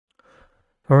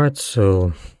Alright,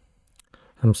 so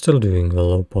I'm still doing the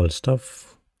low poly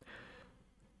stuff. A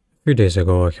few days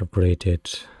ago I have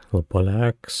created low poly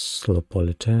axe, low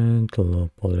poly tent, low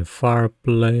poly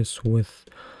fireplace with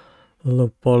low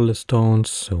poly stones.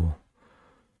 So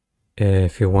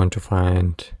if you want to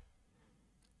find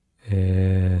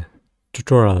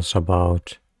tutorials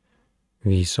about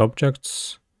these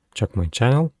objects, check my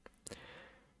channel.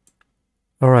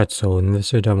 Alright, so in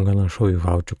this video I'm gonna show you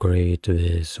how to create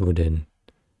these wooden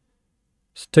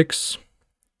sticks.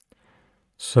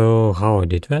 So how I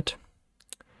did that.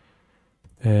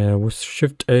 With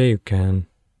Shift+A you can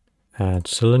add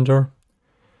cylinder.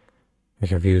 I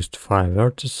have used 5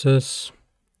 vertices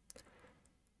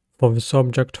for this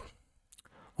object.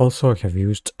 Also I have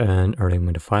used an array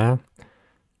modifier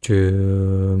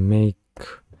to make,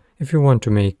 if you want to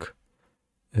make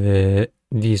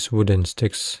these wooden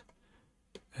sticks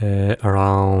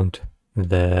around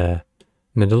the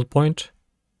middle point.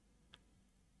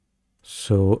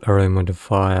 So array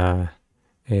modifier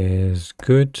is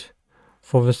good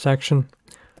for this section.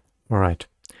 Alright,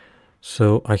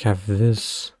 so I have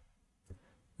this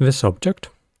object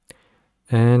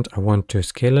and I want to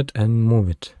scale it and move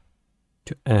it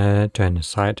to any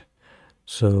side.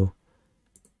 So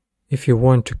if you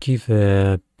want to keep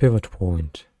the pivot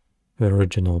point, the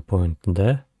original point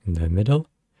there in the middle,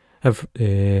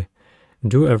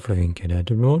 do everything in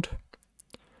edit mode.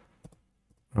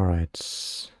 Alright,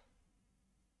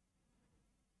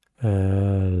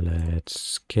 let's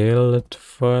scale it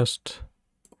first.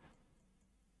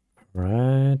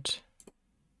 Right,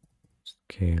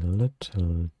 scale it a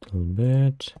little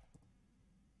bit.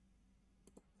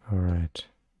 Alright,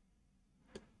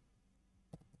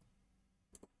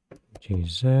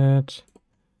 GZ,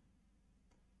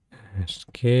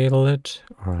 scale it.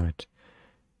 Alright,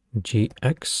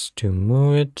 GX to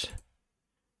move it,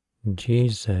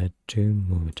 GZ to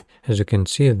move it. As you can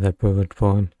see, the pivot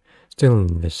point still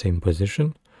in the same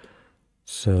position,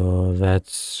 so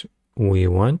that's we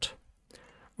want.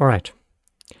 Alright,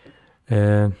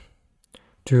 to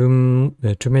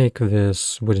make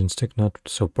this wooden stick not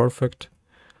so perfect,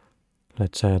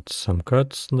 let's add some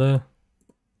cuts there.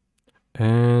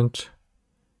 And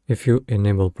if you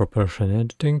enable proportion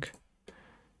editing,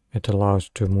 it allows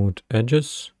to move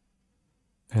edges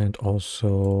and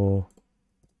also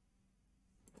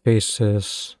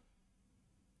faces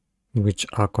which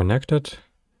are connected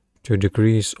to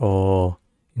decrease or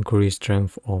increase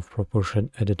strength of proportion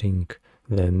editing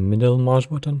the middle mouse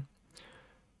button.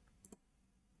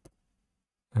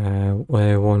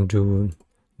 I won't do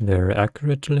very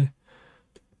accurately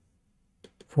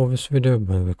for this video,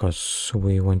 but because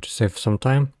we want to save some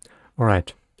time.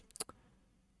 Alright,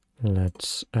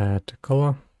 let's add the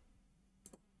color.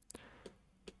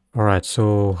 Alright,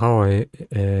 so how I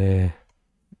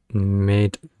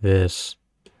made this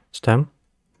stem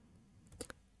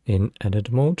in edit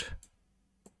mode.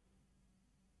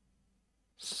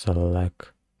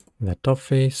 Select the top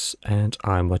face and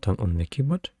I button on the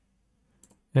keyboard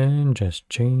and just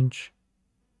change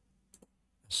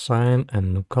sign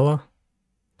and new color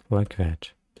like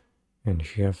that. And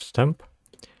here have stamp.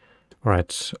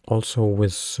 Alright, also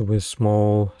with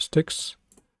small sticks,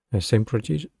 the same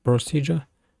procedure.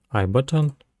 I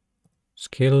button,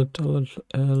 scale it a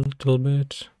little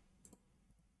bit.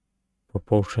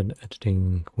 Proportion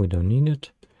editing, we don't need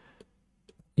it.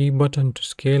 E button to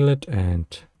scale it and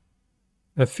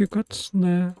a few cuts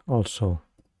there. Also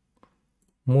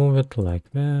move it like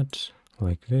that,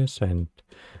 like this, and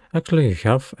actually you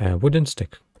have a wooden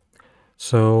stick.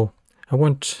 So I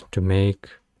want to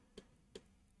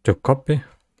copy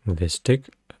the stick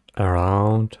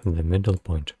around the middle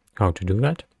point. How to do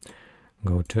that?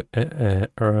 Go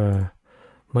to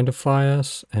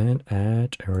modifiers and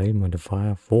add array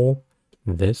modifier for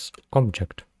this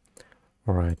object.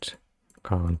 Alright,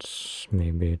 counts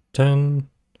maybe 10.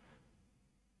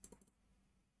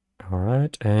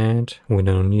 Alright, and we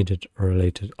don't need it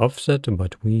related offset,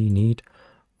 but we need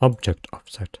object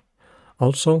offset.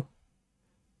 Also,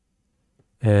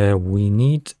 we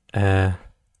need an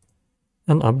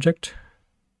object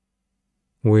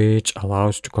which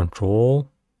allows to control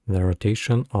the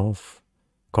rotation of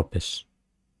copies.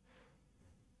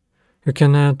 You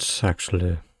can add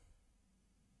actually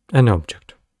an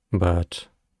object, but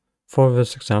for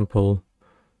this example,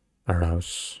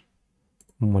 arrows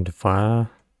modifier,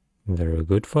 very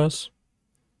good for us.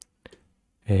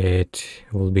 It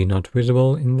will be not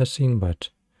visible in the scene,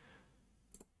 but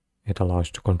it allows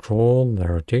to control the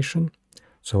rotation.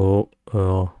 So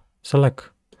select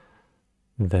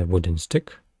the wooden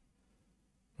stick.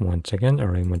 Once again,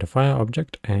 array modifier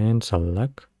object and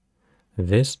select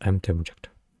this empty object.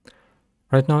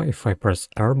 Right now, if I press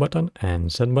R button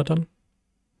and Z button,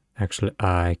 actually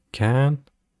I can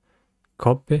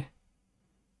copy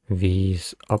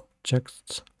these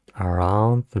objects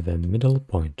around the middle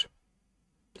point.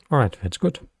 Alright, that's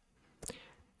good.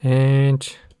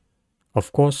 And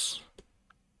of course,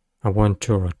 I want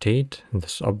to rotate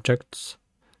these objects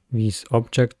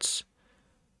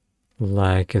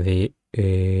like they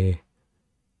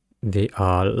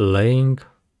are laying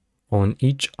on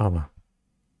each other.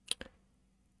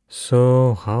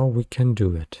 So how we can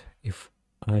do it? If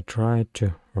I try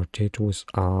to rotate with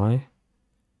I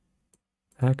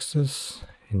axis,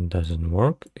 it doesn't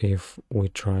work. If we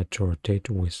try to rotate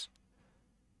with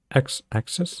X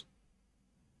axis,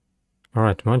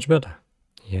 alright, much better.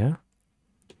 Yeah.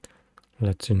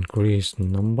 Let's increase the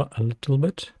number a little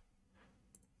bit.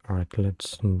 Alright,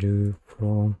 let's do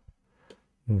from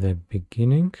the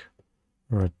beginning.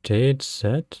 Rotate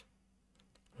Z.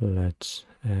 Let's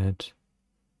add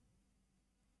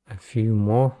a few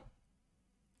more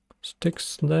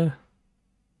sticks there.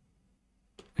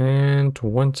 And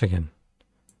once again,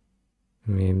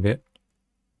 maybe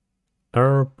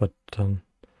R button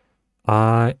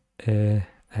I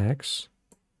X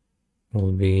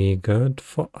will be good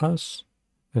for us.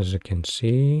 As you can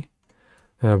see,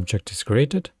 the object is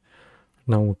created.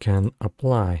 Now we can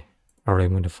apply array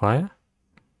modifier,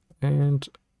 and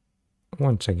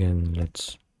once again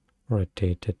let's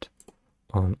rotate it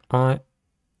on I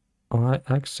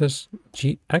axis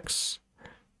GX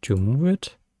to move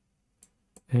it,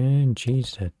 and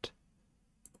GZ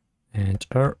and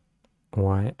R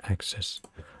Y axis.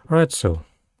 Alright, so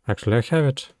actually I have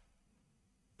it.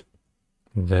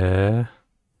 The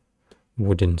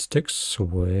wooden sticks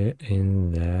were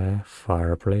in the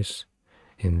fireplace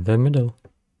in the middle.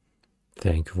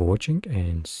 Thank you for watching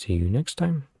and see you next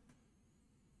time.